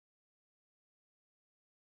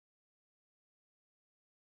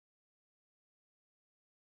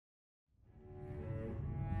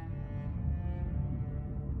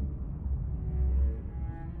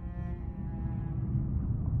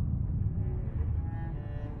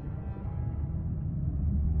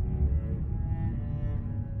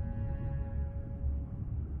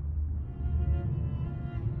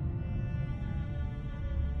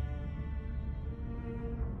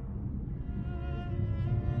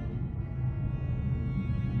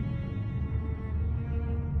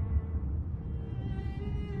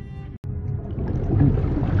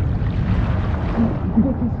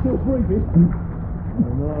still breathing? Oh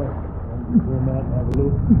no. I'm going out and have a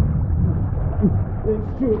look. It's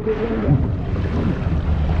true, a bit longer.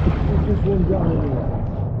 There's just one down anyway.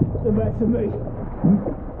 The matter to me.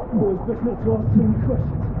 Boys, best not to ask too many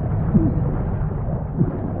questions.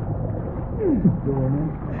 Go on then.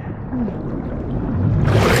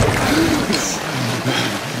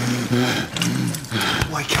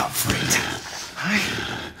 Wake up, friend. Hey?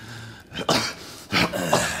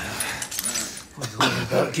 We were worried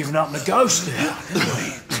about giving up on the ghost there, didn't we?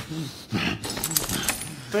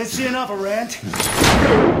 Fancy another round?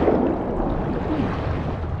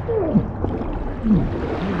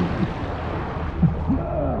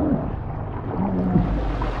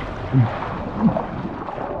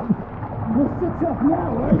 What's the tough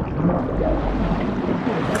now, eh?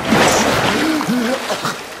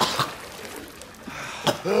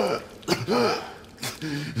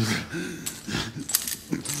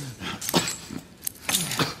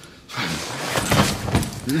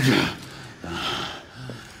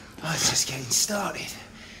 Oh, it's just getting started.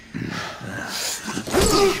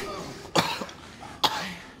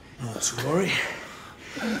 Not to worry.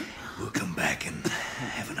 We'll come back and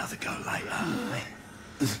have another go later. Eh?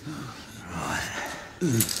 Right.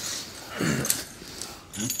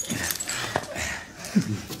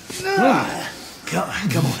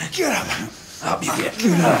 Come on, get up. Up you get.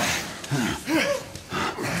 Get up.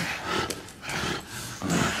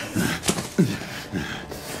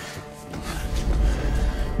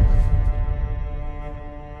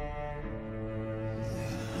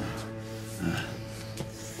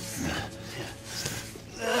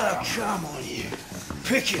 Come on, you.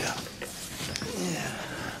 Pick it up. Yeah.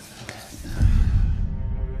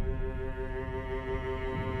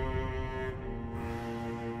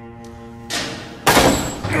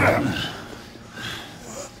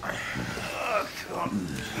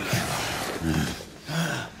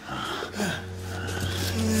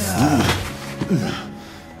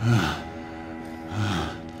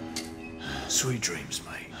 Sweet dreams,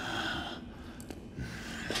 mate.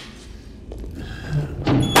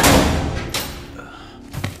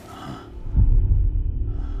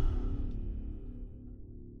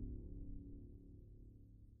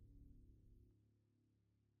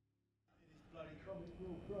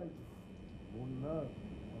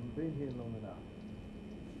 Been here long enough.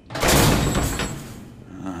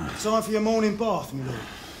 Time for your morning bath, my lord.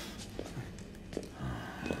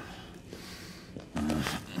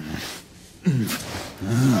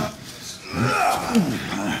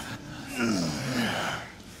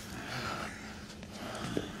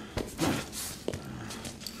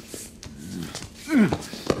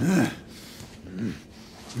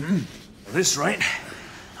 At this rate,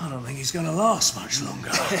 I don't think he's going to last much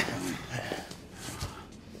longer.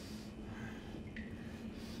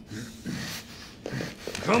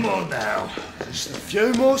 Come on now. Just a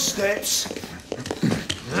few more steps.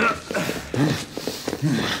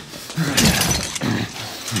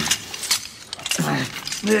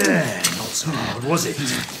 Yeah, not so hard, was it?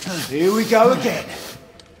 Here we go again.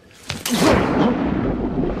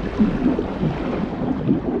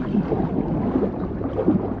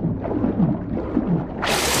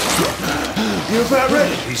 You about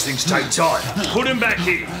ready? These things take time. Put him back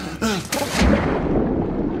in.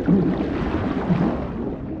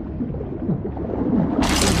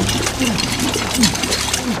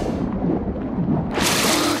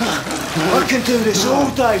 I can do this all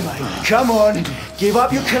day, mate. Come on, give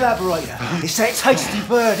up your collaborator. It's that tasty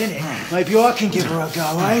bird, isn't it? Maybe I can give her a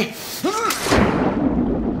go, eh?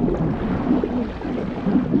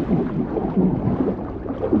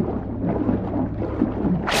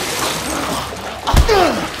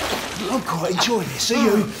 I'm quite enjoying this, are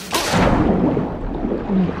you?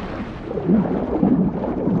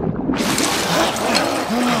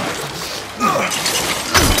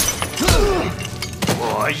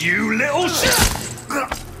 Why, you little shit!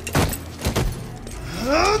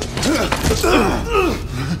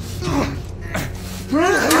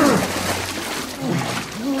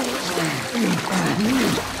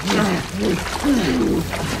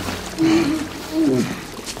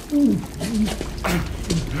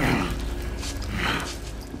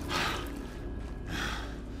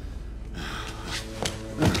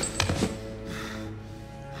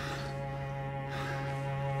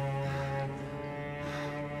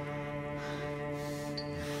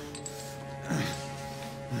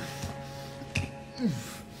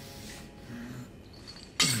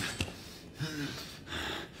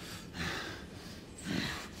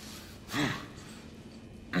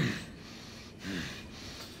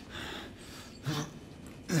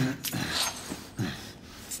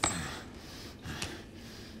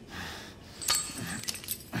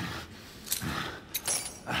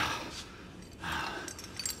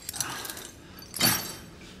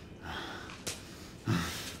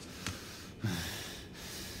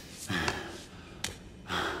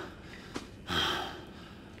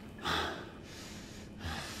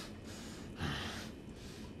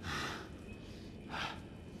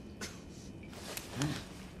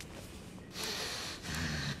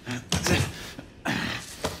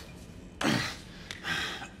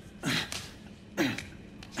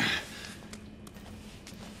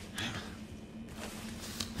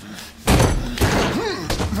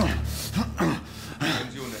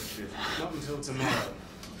 When's your next shift? Not until tomorrow.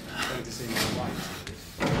 Going to see my wife.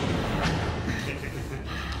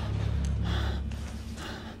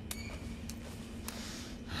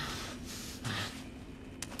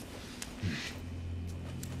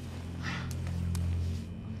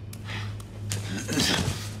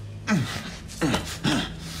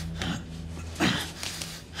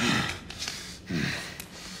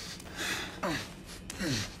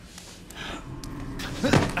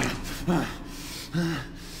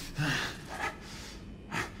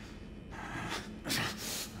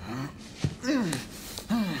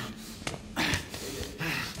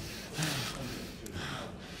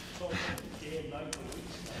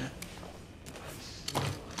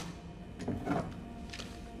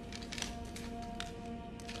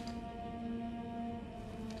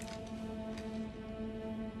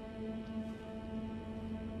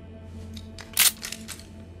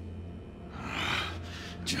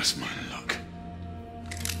 Just my luck.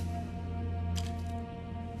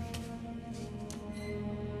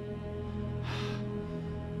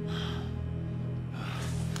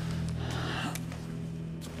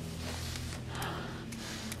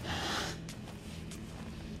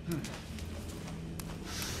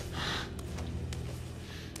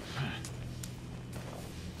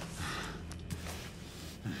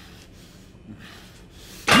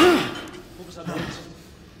 What was that noise?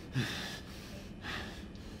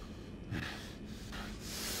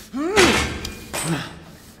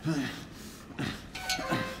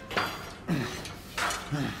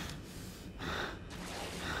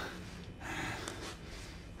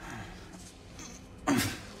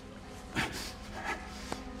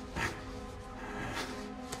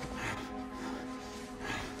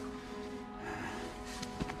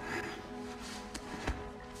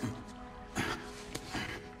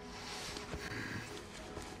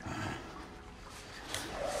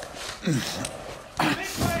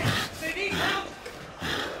 This way! They need help!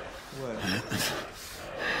 Where?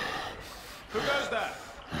 Who goes there?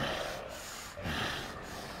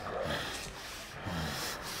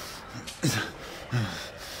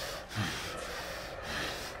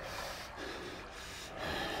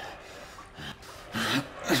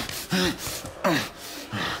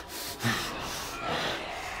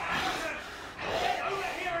 Get over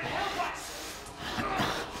here and help us!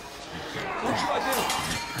 What should I do?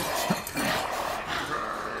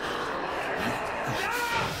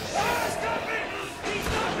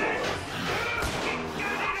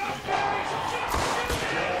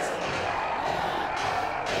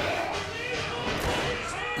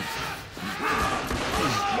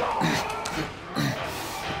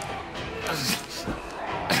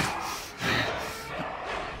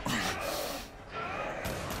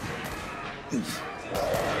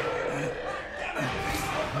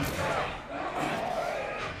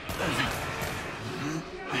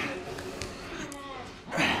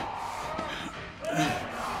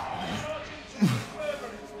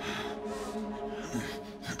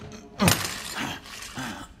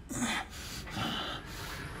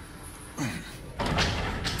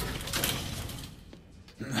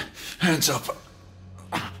 Hands up.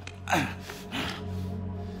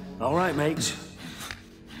 All right, mates.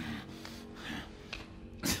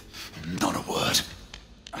 Not a word.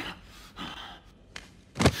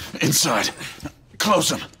 Inside. Close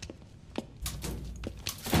them.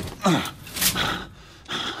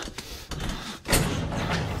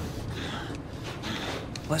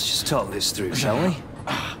 Let's just talk this through, shall we?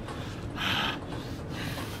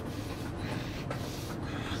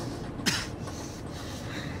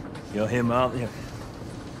 You're him, aren't you?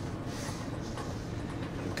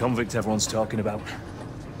 The convict everyone's talking about.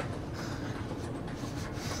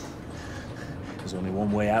 There's only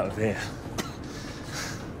one way out of here.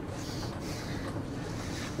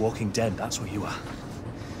 Walking dead, that's what you are.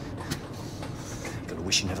 Gotta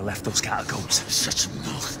wish you never left those catacombs. Such a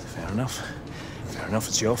mouth. Fair enough. Fair enough,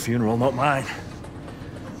 it's your funeral, not mine.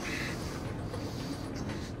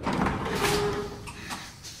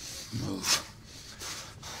 Move.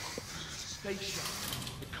 Stay sharp.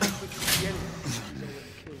 The convict is the enemy. They only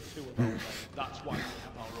kill two of them. That's why we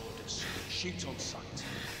have our orders. Shoot on sight.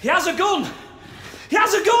 He has a gun! He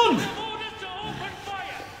has a gun! Orders to open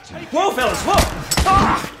fire! Take Whoa, fellas, whoa!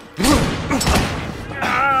 Ah!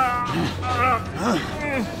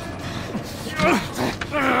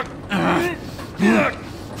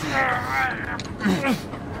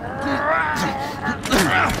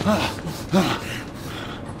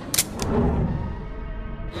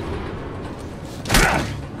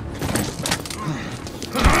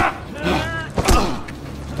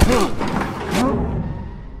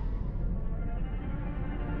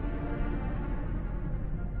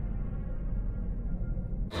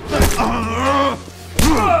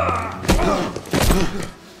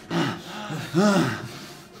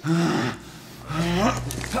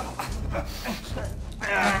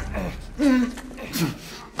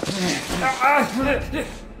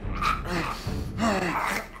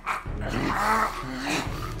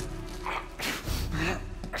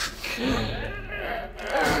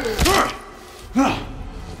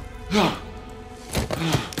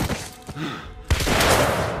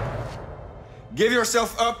 Give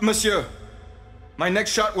yourself up, monsieur. My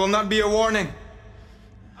next shot will not be a warning.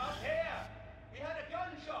 Up here! We had a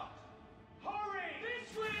gunshot! Hurry!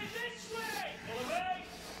 This way! This way! Follow me!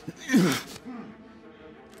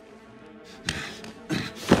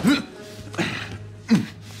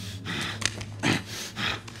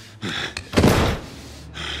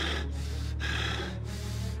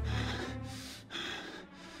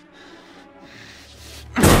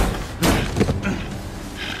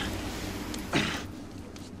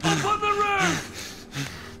 Up on the roof!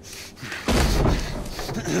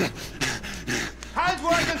 Hands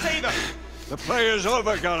where I can see them! The play is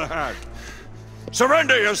over, Galahad.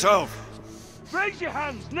 Surrender yourself! Raise your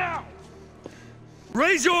hands, now!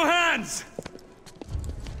 Raise your hands!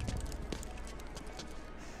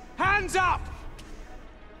 Hands up!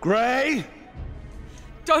 Grey,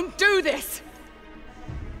 Don't do this!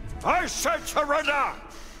 I said surrender!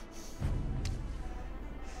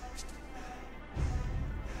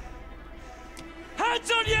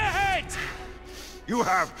 Hands on your head! You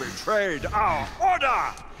have betrayed our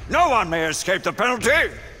order! No one may escape the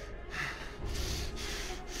penalty!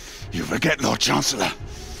 You forget, Lord Chancellor.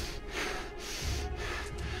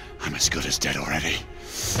 I'm as good as dead already.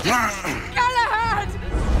 Galahad!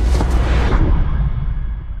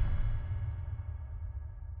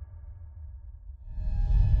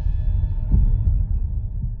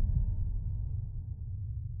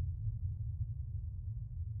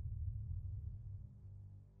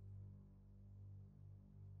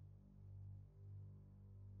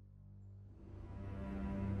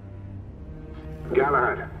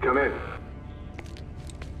 Galahad, come in.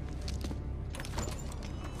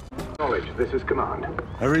 Knowledge, this is command.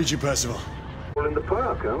 I read you, Percival. All in the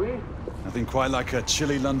park, are we? Nothing quite like a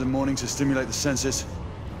chilly London morning to stimulate the senses.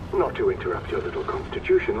 Not to interrupt your little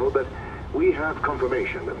constitutional, but we have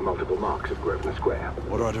confirmation of multiple marks of Grosvenor Square.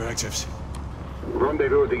 What are our directives?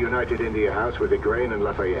 Rendezvous at the United India House with Igraine and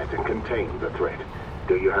Lafayette and contain the threat.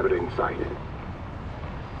 Do you have it in sight?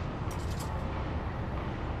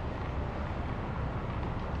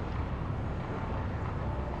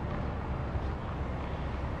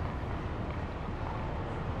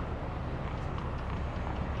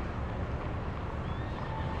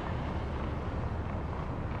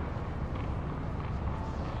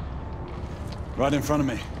 Right in front of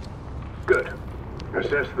me. Good.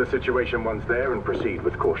 Assess the situation once there and proceed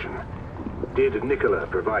with caution. Did Nicola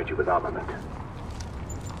provide you with armament?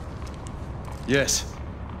 Yes.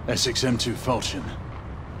 Essex M2 Falchion.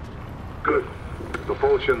 Good. The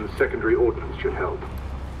Falchion's secondary ordnance should help.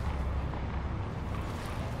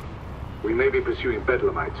 We may be pursuing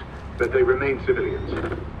bedlamites, but they remain civilians.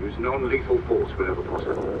 Use non-lethal force whenever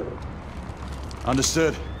possible.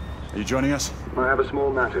 Understood. Are you joining us? I have a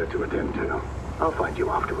small matter to attend to. I'll find you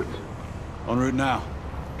afterwards. En route now.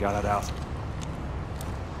 Galahad out.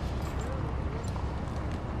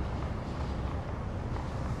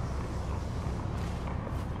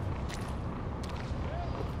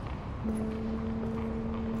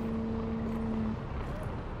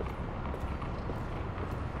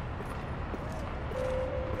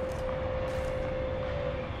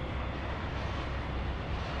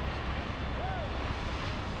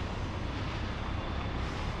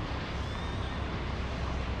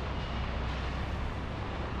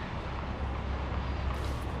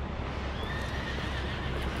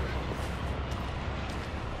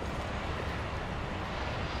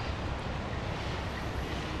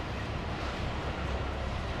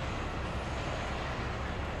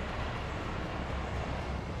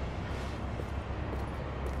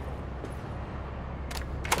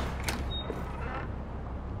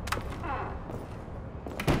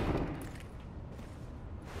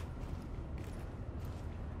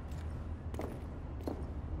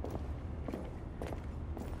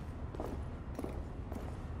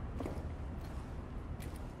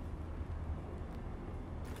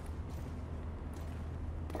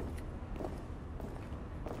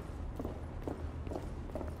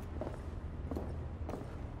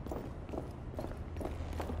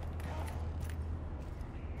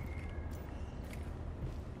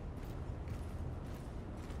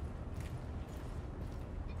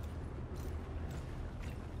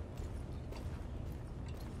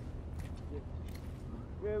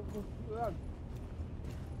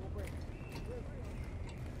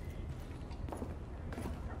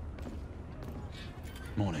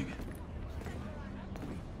 Morning.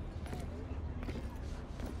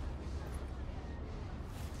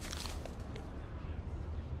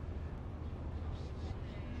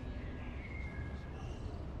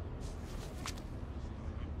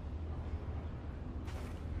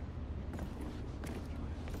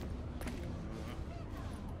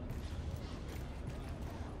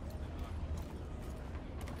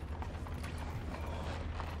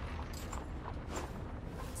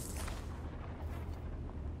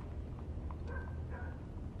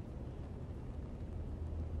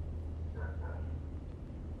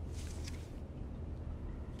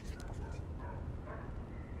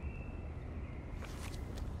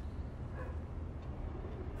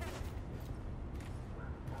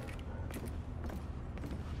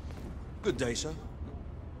 Good day, sir.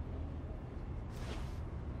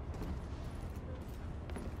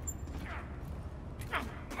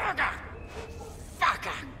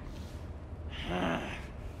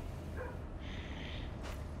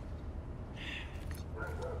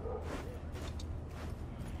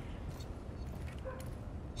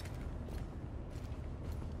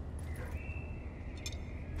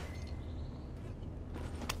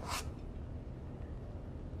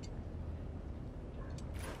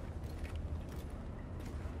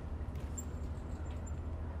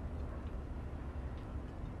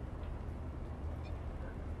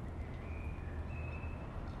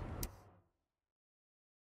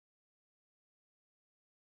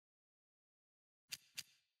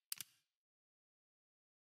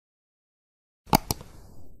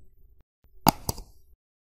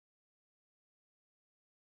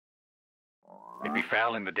 It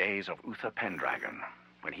befell in the days of Uther Pendragon,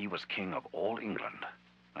 when he was king of all England,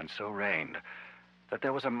 and so reigned, that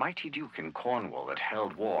there was a mighty duke in Cornwall that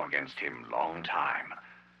held war against him long time.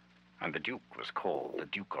 And the duke was called the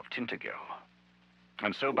Duke of Tintagel.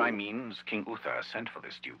 And so by means King Uther sent for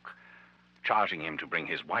this duke, charging him to bring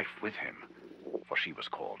his wife with him, for she was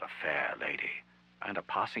called a fair lady, and a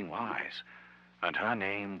passing wise, and her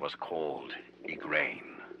name was called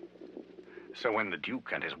Igraine. So when the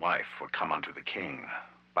duke and his wife were come unto the king,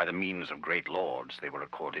 by the means of great lords they were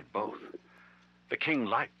accorded both. The king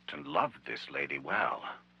liked and loved this lady well,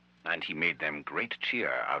 and he made them great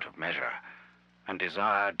cheer out of measure, and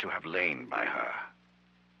desired to have lain by her.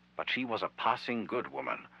 But she was a passing good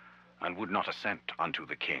woman, and would not assent unto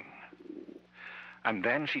the king. And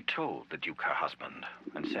then she told the duke her husband,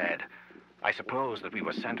 and said, I suppose that we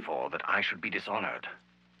were sent for that I should be dishonored.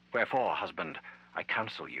 Wherefore, husband, I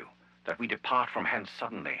counsel you, that we depart from hence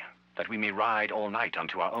suddenly, that we may ride all night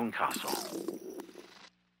unto our own castle.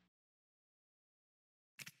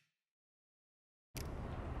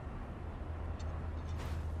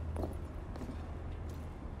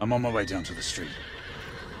 I'm on my way down to the street.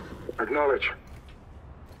 Acknowledge.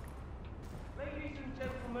 Ladies and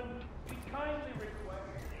gentlemen, we kindly request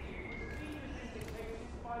that you proceed as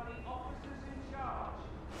indicated by the officers in charge.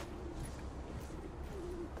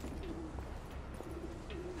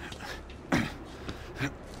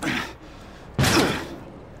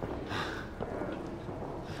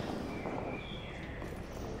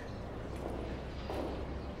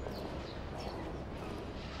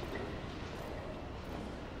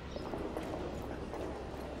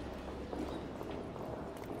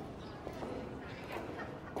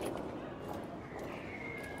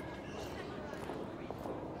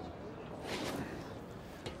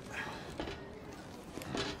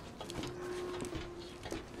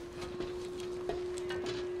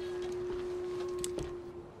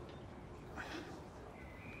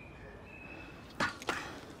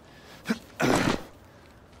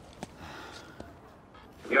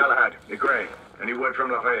 Galahad, Igraine, any word from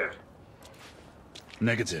Lafayette?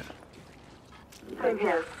 Negative. Same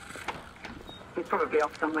here. He's probably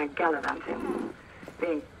off somewhere gallivanting.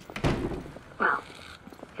 Being, well,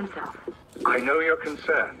 himself. I know your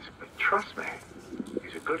concerns, but trust me,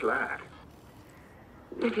 he's a good lad.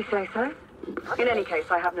 Did you say so? In any case,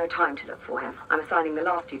 I have no time to look for him. I'm assigning the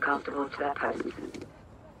last few constables to their posts.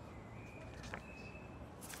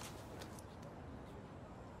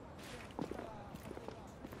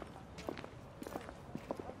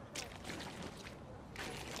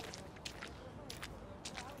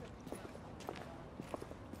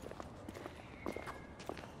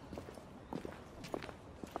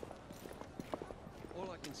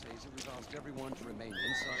 We've asked everyone to remain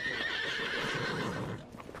inside their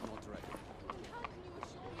not directly.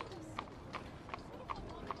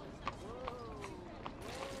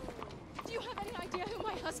 Do you have any idea who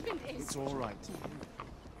my husband is? It's all right.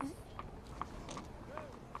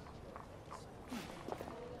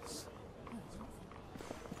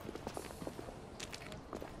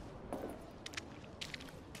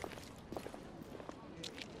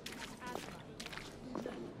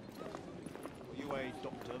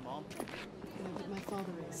 Mom. You know, but my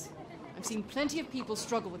father is. I've seen plenty of people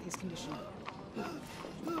struggle with his condition.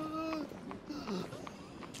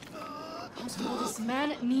 Constable, this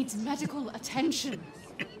man needs medical attention.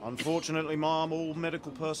 Unfortunately, Mom, all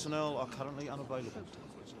medical personnel are currently unavailable.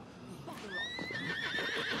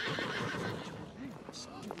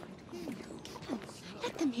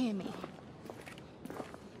 Let them hear me.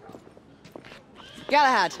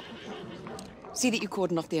 Galahad, see that you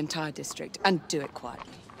cordon off the entire district, and do it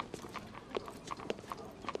quietly.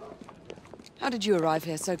 How did you arrive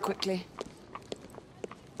here so quickly?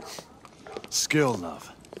 Skill,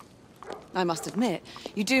 love. I must admit,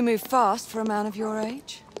 you do move fast for a man of your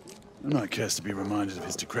age. No knight cares to be reminded of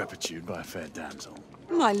his decrepitude by a fair damsel.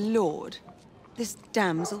 My lord, this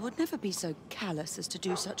damsel would never be so callous as to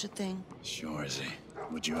do such a thing. Sure is he.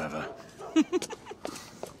 Would you ever?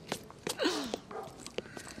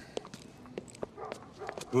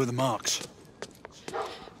 Who are the marks?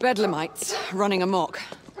 Bedlamites, running amok.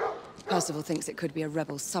 Percival thinks it could be a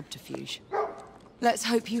rebel subterfuge. Let's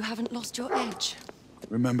hope you haven't lost your edge.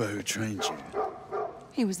 Remember who trained you?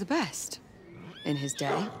 He was the best. In his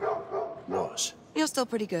day. Was. You're still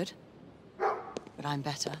pretty good. But I'm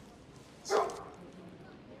better.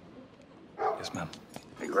 Yes, ma'am.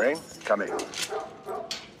 Hey, Gray, come in.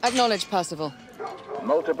 Acknowledge, Percival.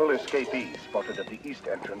 Multiple escapees spotted at the east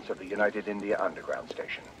entrance of the United India Underground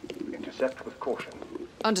Station. Intercept with caution.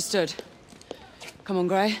 Understood. Come on,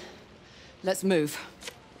 Gray. Let's move.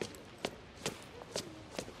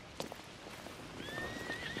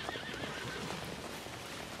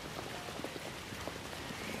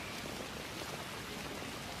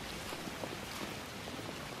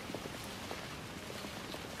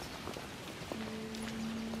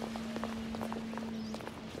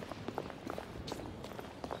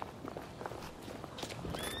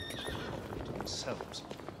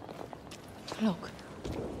 Look.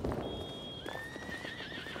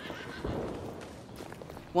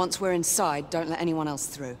 Once we're inside, don't let anyone else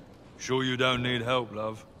through. Sure you don't need help,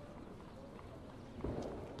 love?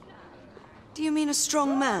 Do you mean a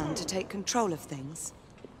strong man to take control of things?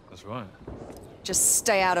 That's right. Just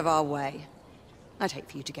stay out of our way. I'd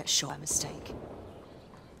hate for you to get shot by mistake.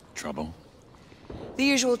 Trouble? The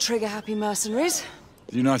usual trigger-happy mercenaries.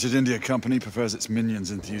 The United India Company prefers its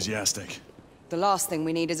minions enthusiastic. The last thing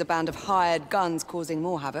we need is a band of hired guns causing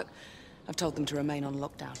more havoc. I've told them to remain on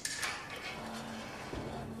lockdown.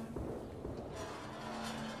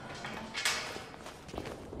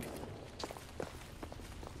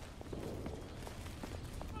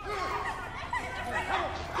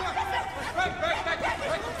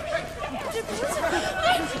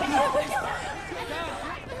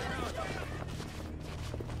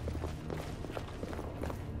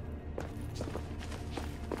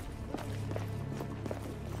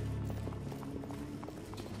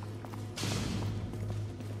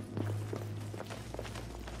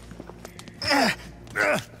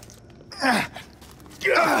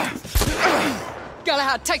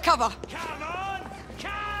 Galahad, take cover! Come on!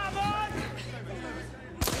 Come on!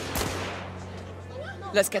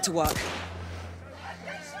 Let's get to work.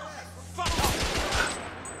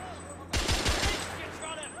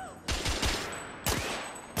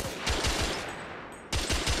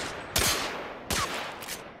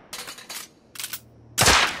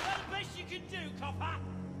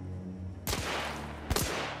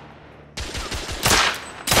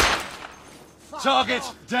 Target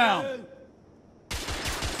down!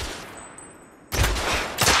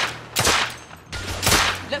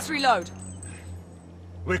 Let's reload.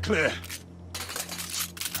 We're clear.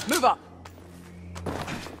 Move up.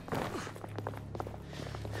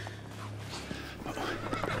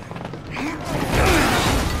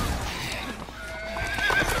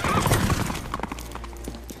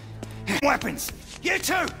 Weapons! You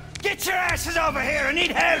two! Get your asses over here! I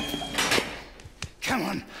need help! Come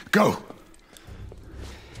on. Go!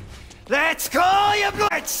 Let's go, you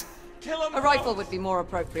bloods! A rifle would be more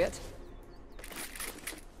appropriate.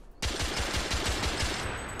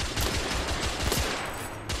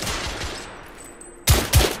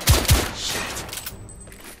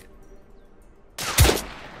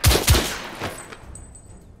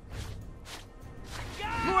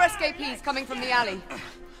 More escapees coming from the alley.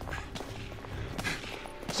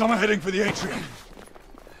 Someone heading for the atrium.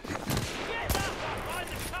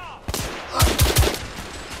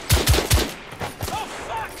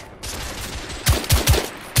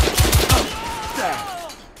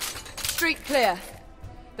 Street clear.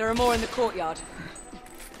 There are more in the courtyard.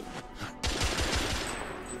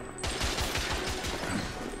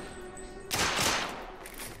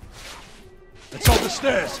 It's on the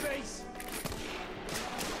stairs.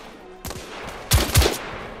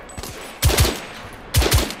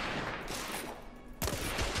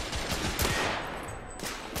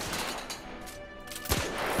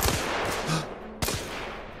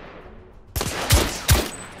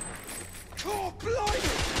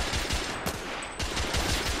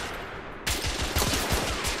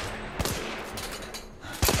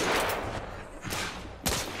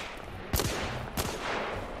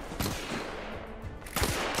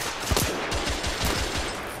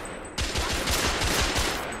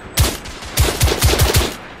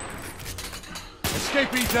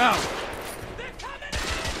 Escaping down!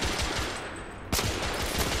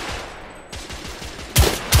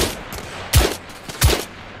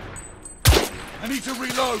 I need to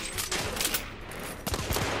reload!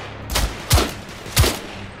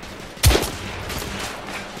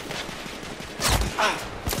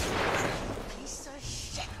 Piece of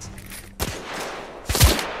shit!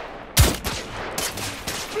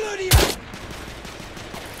 Bloody hell!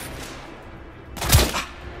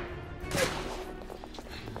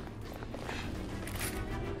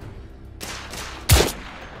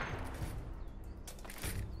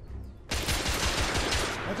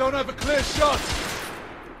 I don't have a clear shot!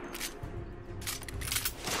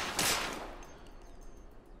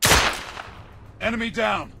 Enemy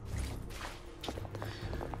down!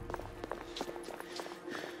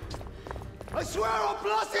 I swear I'll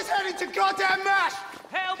blast his head into goddamn mash!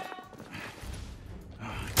 Help!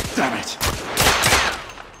 Damn it!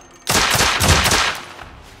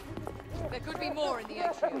 There could be more in the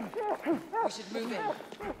atrium. We should move in.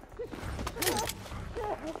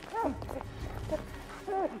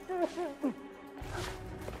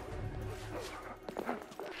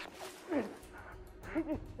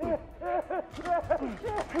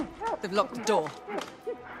 They've locked the door.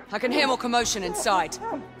 I can hear more commotion inside.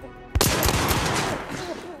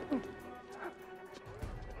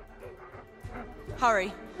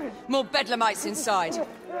 Hurry. More bedlamites inside.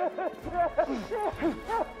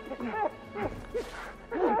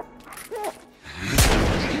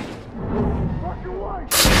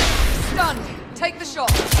 Stunned. Take the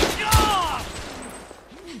shot.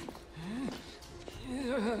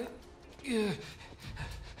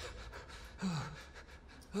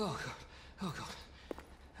 Oh, God. Oh, God.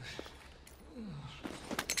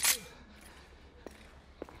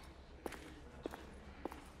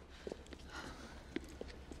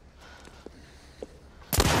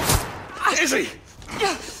 Izzy!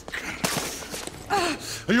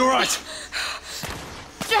 Are you all right?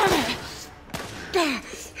 Damn it!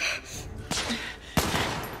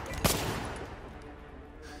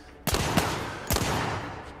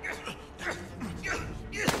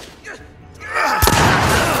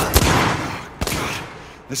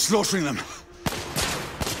 They're slaughtering them.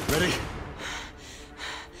 Ready?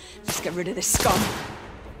 Let's get rid of this scum.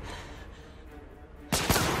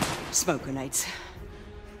 Smoke grenades.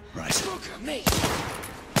 Right. Look at me!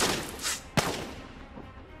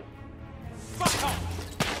 Fuck off!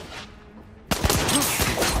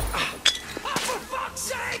 For fuck's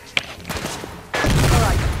sake! All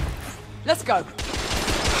right. Let's go.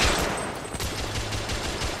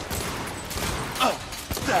 Oh,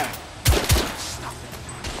 there.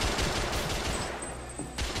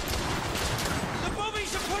 The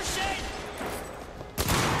boobies are pushing!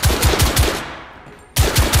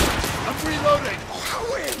 I'm reloading! Oh, how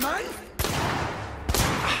weird, man!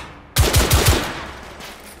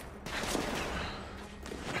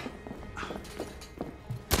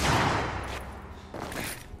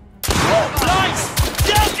 Nice!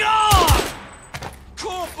 Get on!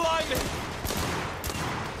 Cool, blimey!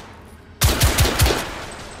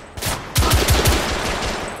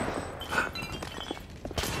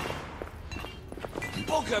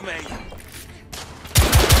 Bugger me!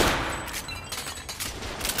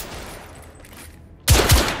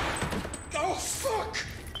 Oh, fuck!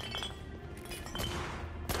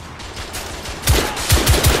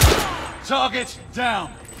 Target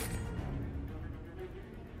down!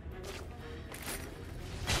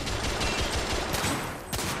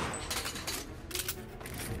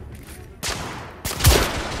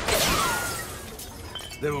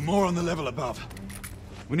 There were more on the level above.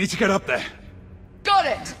 We need to get up there. Got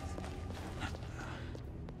it!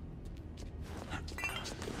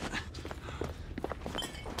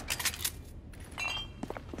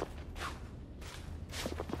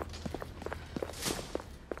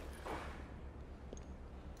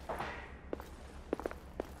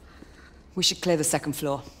 We should clear the second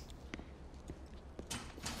floor.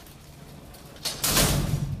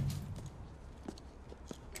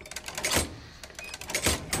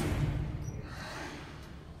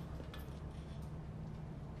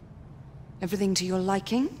 Everything to your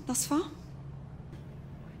liking thus far?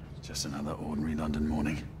 Just another ordinary London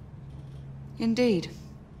morning. Indeed.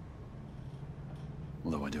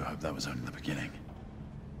 Although I do hope that was only the beginning.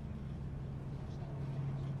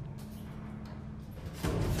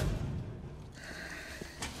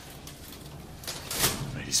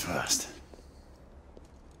 Ladies first.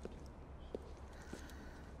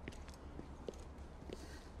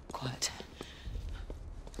 Quiet.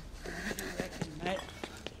 Mate,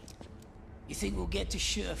 you think we'll get to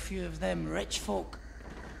shoot a few of them rich folk?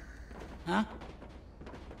 Huh?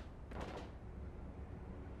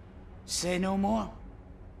 Say no more?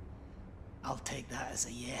 I'll take that as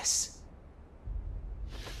a yes.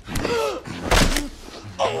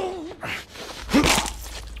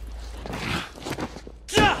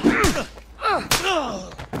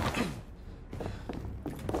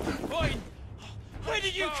 Boy, where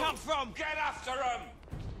did you come from? Get after him!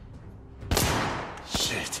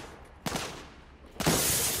 Shit.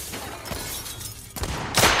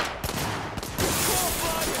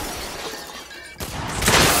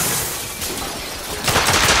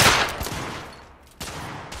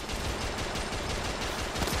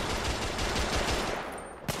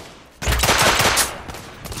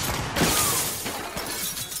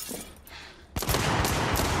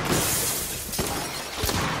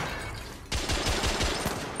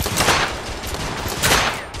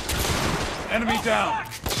 Enemy down!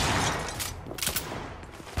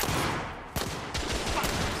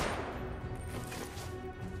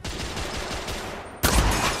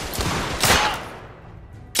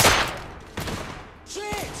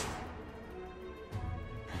 Shit!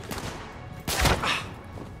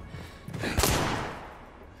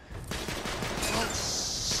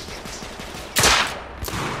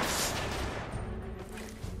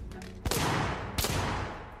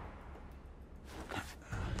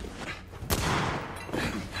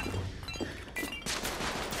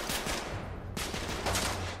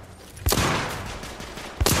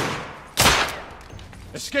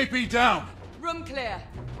 Escapee down! Room clear.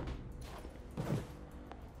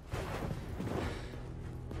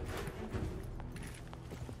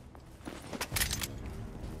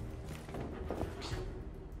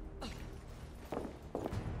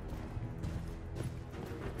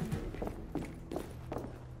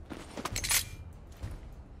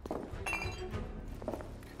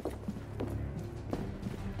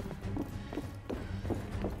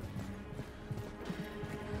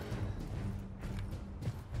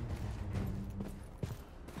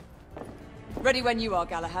 Ready when you are,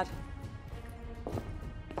 Galahad.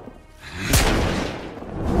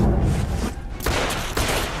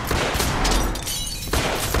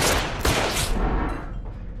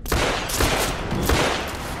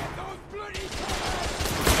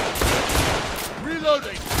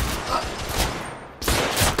 Reloading!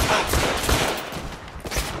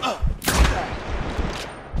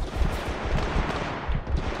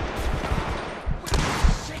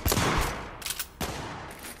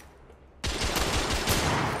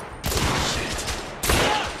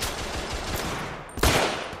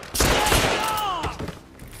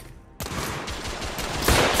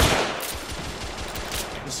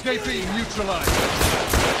 Escapee neutralized.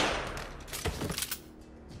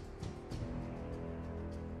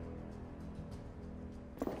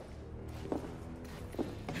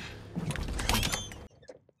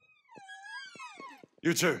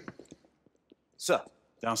 You two. Sir.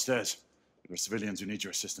 Downstairs. There are civilians who need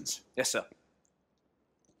your assistance. Yes, sir.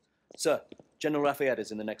 Sir, General Lafayette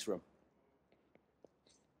is in the next room.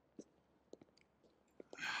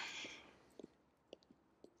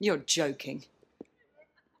 You're joking.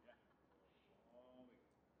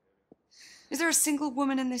 Is there a single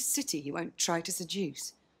woman in this city you won't try to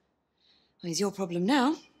seduce? Well, it's your problem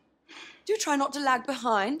now. Do try not to lag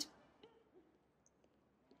behind.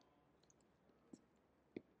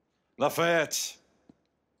 Lafayette.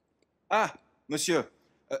 Ah, monsieur.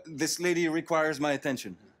 This lady requires my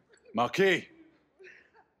attention. Marquis.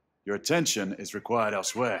 Your attention is required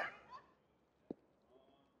elsewhere.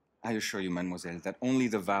 I assure you, mademoiselle, that only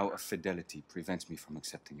the vow of fidelity prevents me from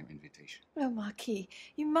accepting your invitation. Oh, Marquis,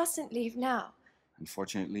 you mustn't leave now.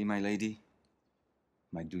 Unfortunately, my lady,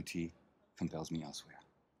 my duty compels me elsewhere.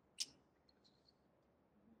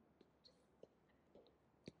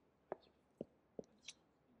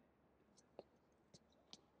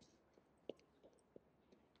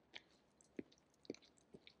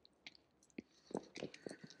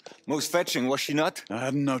 Most fetching, was she not? I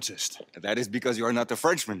hadn't noticed. That is because you are not a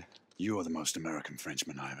Frenchman. You are the most American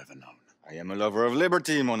Frenchman I have ever known. I am a lover of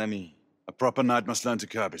liberty, mon ami. A proper knight must learn to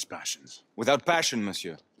curb his passions. Without passion,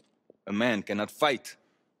 monsieur, a man cannot fight.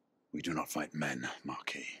 We do not fight men,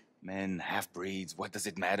 Marquis. Men, half-breeds, what does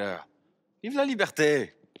it matter? Vive la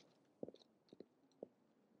liberté!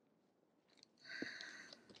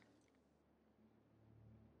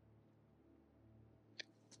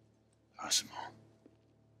 Possible.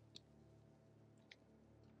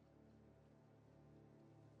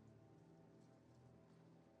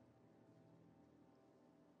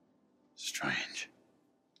 Strange.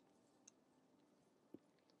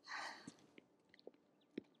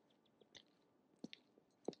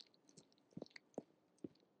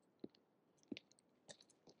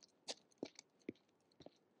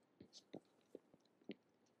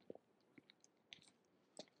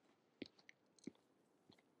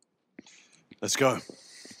 Let's go.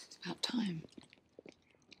 It's about time.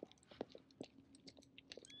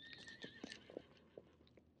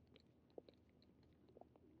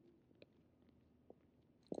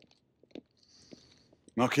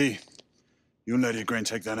 Marquis, you and Lady Grain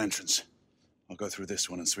take that entrance. I'll go through this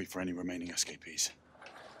one and sweep for any remaining escapees.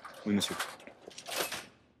 Oui, monsieur.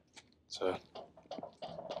 Sir.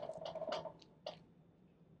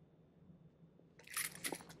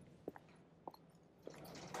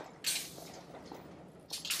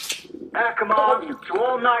 Air command to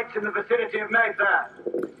all knights in the vicinity of Mayfair.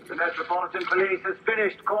 The Metropolitan Police has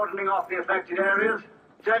finished cordoning off the affected areas.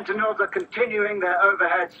 Sentinels are continuing their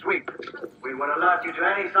overhead sweep. We will alert you to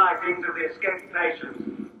any sightings of the escaped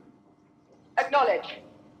patients. Acknowledge.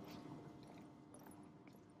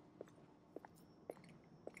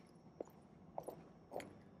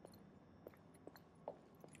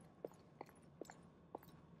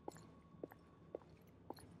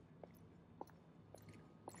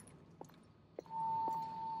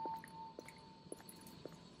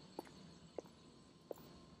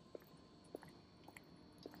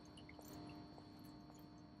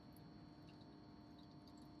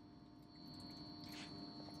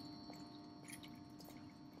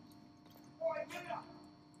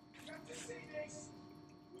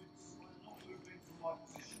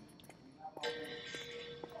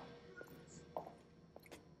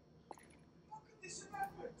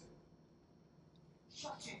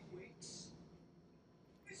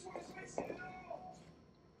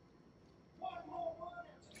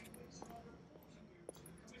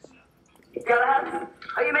 Galahad,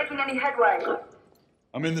 are you making any headway?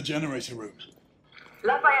 I'm in the generator room.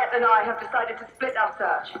 Lafayette and I have decided to split our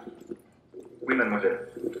search. Oui, mademoiselle.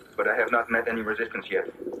 But I have not met any resistance yet.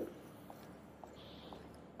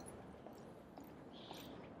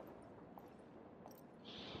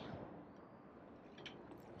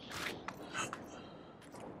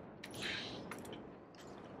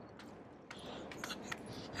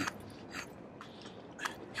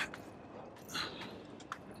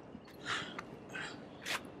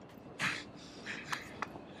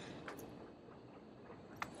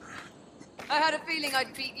 I had a feeling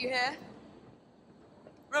I'd beat you here.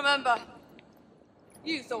 Remember,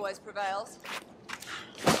 youth always prevails.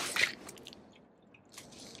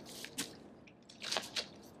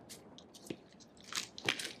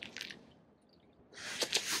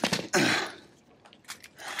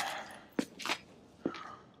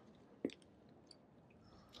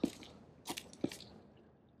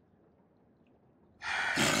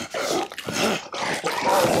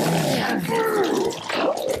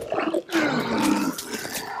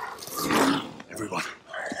 Everyone,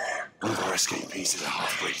 one of our escapees is a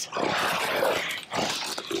half-breed.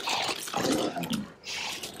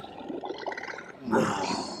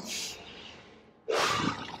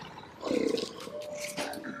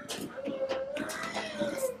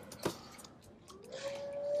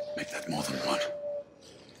 Make that more than one.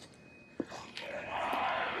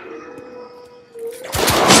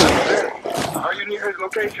 Are you near his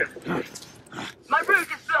location? My route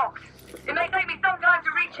is blocked. It may take me some time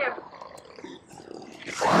to reach him.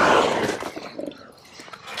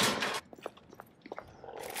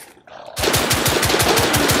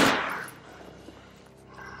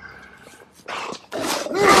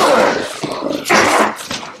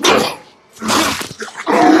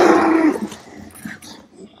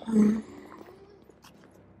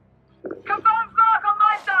 Confirmed mark on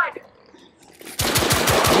my side.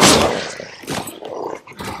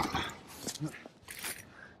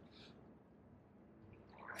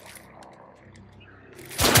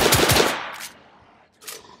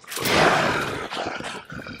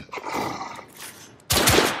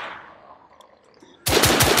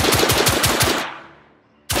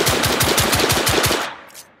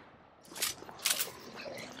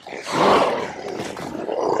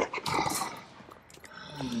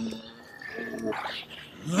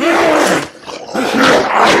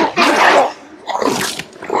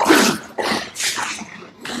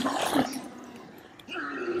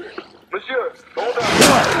 Monsieur, hold on.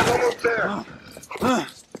 We're almost there.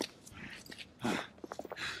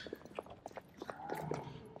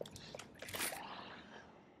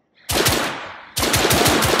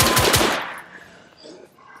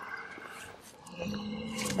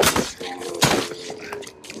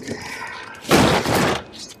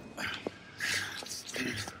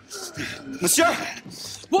 Monsieur!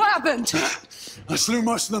 What happened? I slew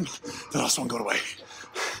most of them. The last one got away.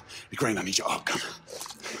 Igraine, I need your arc gun.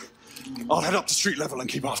 I'll head up to street level and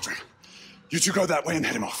keep after him. You two go that way and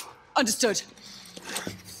head him off. Understood.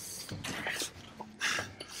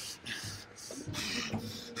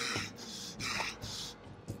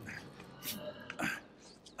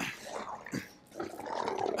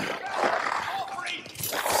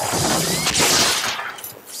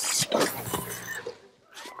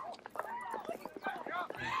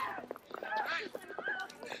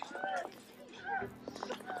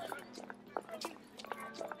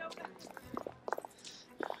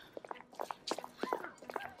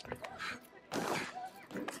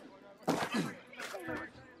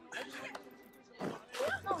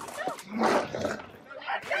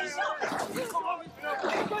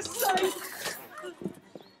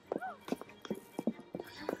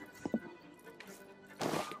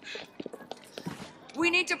 We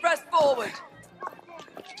need to press forward.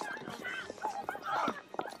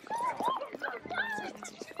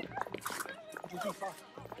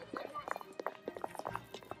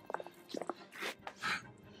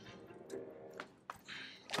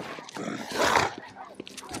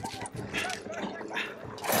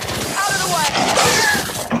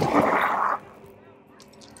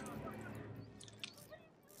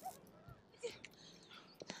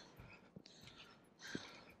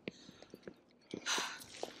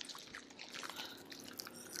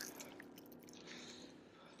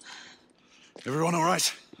 Everyone all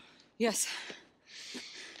right? Yes.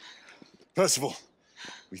 Percival,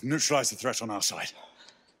 we've neutralized the threat on our side.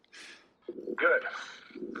 Good.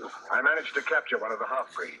 I managed to capture one of the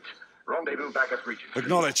half-breeds. Rendezvous back at Regent.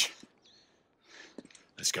 Acknowledge.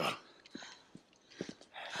 Let's go.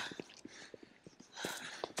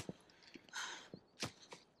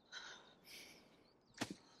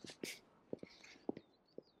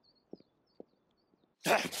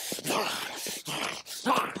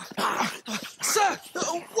 Sir!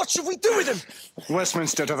 What should we do with him?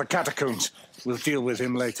 Westminster to the catacombs. We'll deal with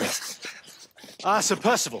him later. Sir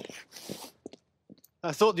Percival.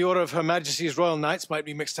 I thought the Order of Her Majesty's Royal Knights might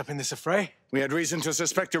be mixed up in this affray. We had reason to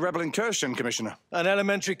suspect a rebel incursion, Commissioner. An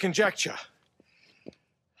elementary conjecture.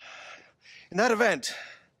 In that event,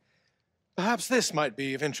 perhaps this might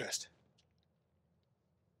be of interest.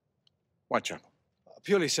 Whitechapel.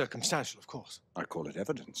 Purely circumstantial, of course. I call it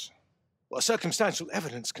evidence. Well, circumstantial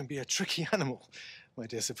evidence can be a tricky animal, my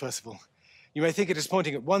dear Sir Percival. You may think it is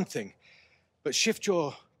pointing at one thing, but shift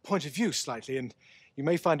your point of view slightly, and you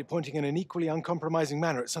may find it pointing in an equally uncompromising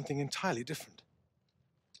manner at something entirely different.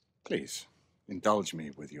 Please, indulge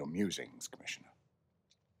me with your musings, Commissioner.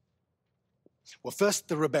 Well, first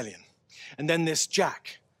the rebellion, and then this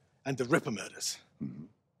Jack and the Ripper murders,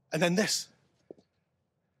 and then this.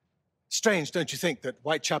 Strange, don't you think, that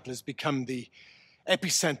Whitechapel has become the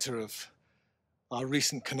epicenter of our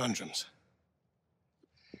recent conundrums?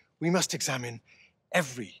 We must examine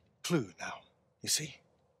every clue now, you see?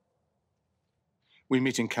 We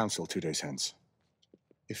meet in council 2 days hence.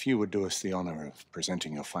 If you would do us the honor of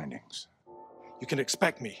presenting your findings. You can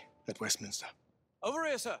expect me at Westminster. Over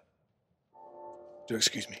here, sir. Do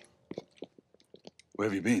excuse me. Where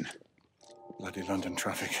have you been? Bloody London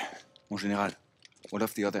traffic. Mon Général, what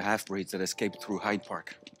of the other half-breeds that escaped through Hyde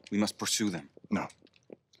Park? We must pursue them. No.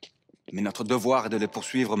 Mais notre devoir est de les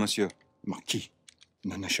poursuivre, monsieur. Marquis,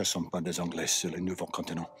 nous ne chassons pas des Anglais sur le nouveau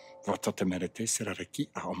continent. Votre témérité sera requis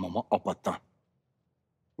à un moment opportun.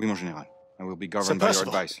 Oui, mon Général. I will be governed by your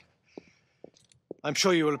advice. I'm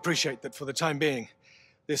sure you will appreciate that for the time being,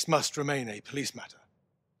 this must remain a police matter.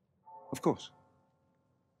 Of course.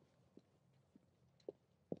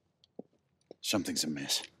 Something's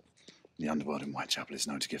amiss. The underworld in Whitechapel is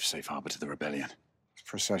known to give safe harbor to the rebellion. It's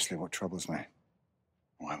precisely what troubles me.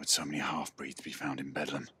 Why would so many half-breeds be found in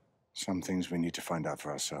Bedlam? Some things we need to find out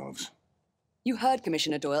for ourselves. You heard,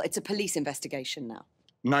 Commissioner Doyle. It's a police investigation now.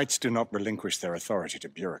 Knights do not relinquish their authority to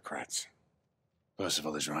bureaucrats.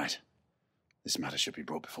 Percival is right. This matter should be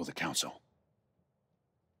brought before the council.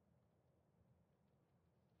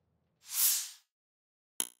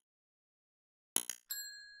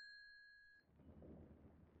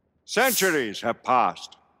 Centuries have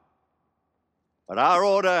passed, but our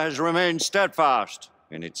order has remained steadfast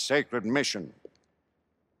in its sacred mission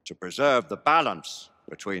to preserve the balance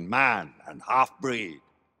between man and half-breed.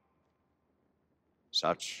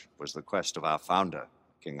 Such was the quest of our founder,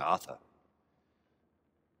 King Arthur.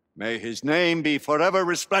 May his name be forever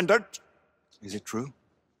resplendent. Is it true?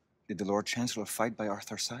 Did the Lord Chancellor fight by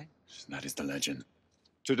Arthur's side? That is the legend.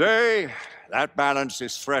 Today, that balance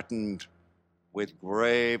is threatened with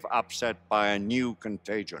grave upset by a new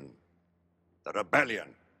contagion, the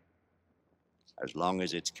rebellion. as long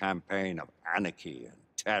as its campaign of anarchy and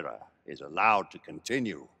terror is allowed to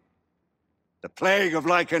continue. The plague of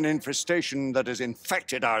lichen infestation that has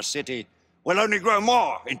infected our city will only grow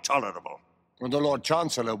more intolerable. And the Lord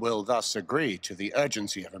Chancellor will thus agree to the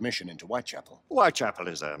urgency of a mission into Whitechapel. Whitechapel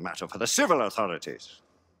is a matter for the civil authorities.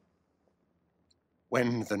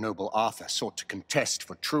 When the noble Arthur sought to contest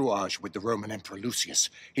for truage with the Roman Emperor Lucius,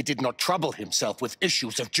 he did not trouble himself with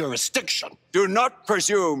issues of jurisdiction. Do not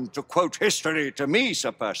presume to quote history to me,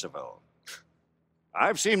 Sir Percival.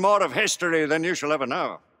 I've seen more of history than you shall ever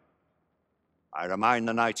know. I remind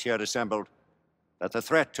the knights here assembled that the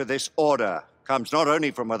threat to this order comes not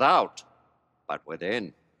only from without, but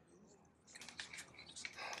within.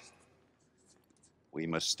 We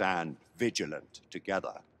must stand vigilant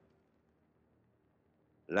together,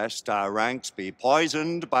 lest our ranks be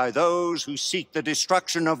poisoned by those who seek the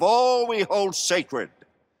destruction of all we hold sacred.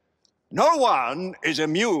 No one is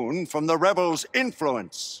immune from the rebels'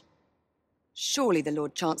 influence. Surely the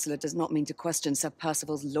Lord Chancellor does not mean to question Sir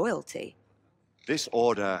Percival's loyalty. This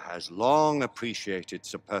order has long appreciated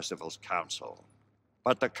Sir Percival's counsel,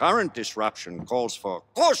 but the current disruption calls for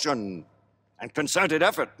caution and concerted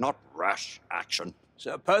effort, not rash action.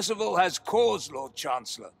 Sir Percival has cause, Lord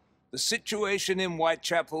Chancellor. The situation in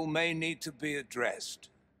Whitechapel may need to be addressed.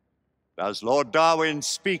 Does Lord Darwin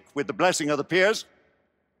speak with the blessing of the peers?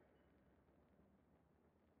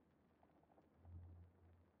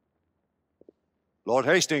 Lord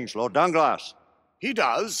Hastings, Lord Dunglass. He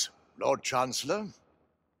does, Lord Chancellor.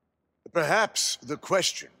 Perhaps the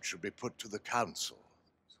question should be put to the Council.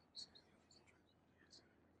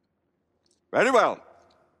 Very well.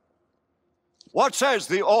 What says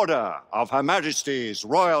the order of Her Majesty's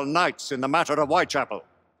Royal Knights in the matter of Whitechapel?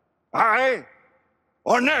 Aye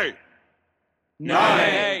or nay?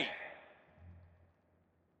 Nay.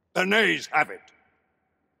 The nays have it.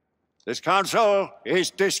 This council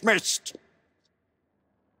is dismissed.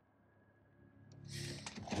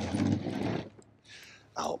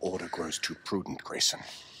 Our order grows too prudent, Grayson.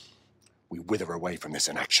 We wither away from this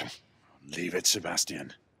inaction. Leave it,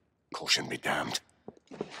 Sebastian. Caution be damned.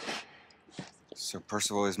 Sir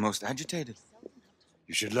Percival is most agitated.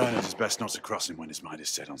 You should learn it is best not to cross him when his mind is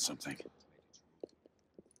set on something.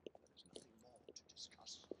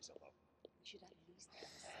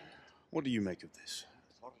 What do you make of this?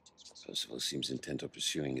 Percival seems intent on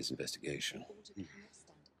pursuing his investigation.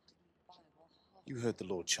 You heard the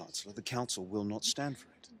Lord Chancellor. The Council will not stand for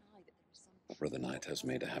it. My brother Knight has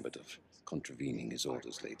made a habit of contravening his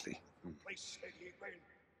orders lately.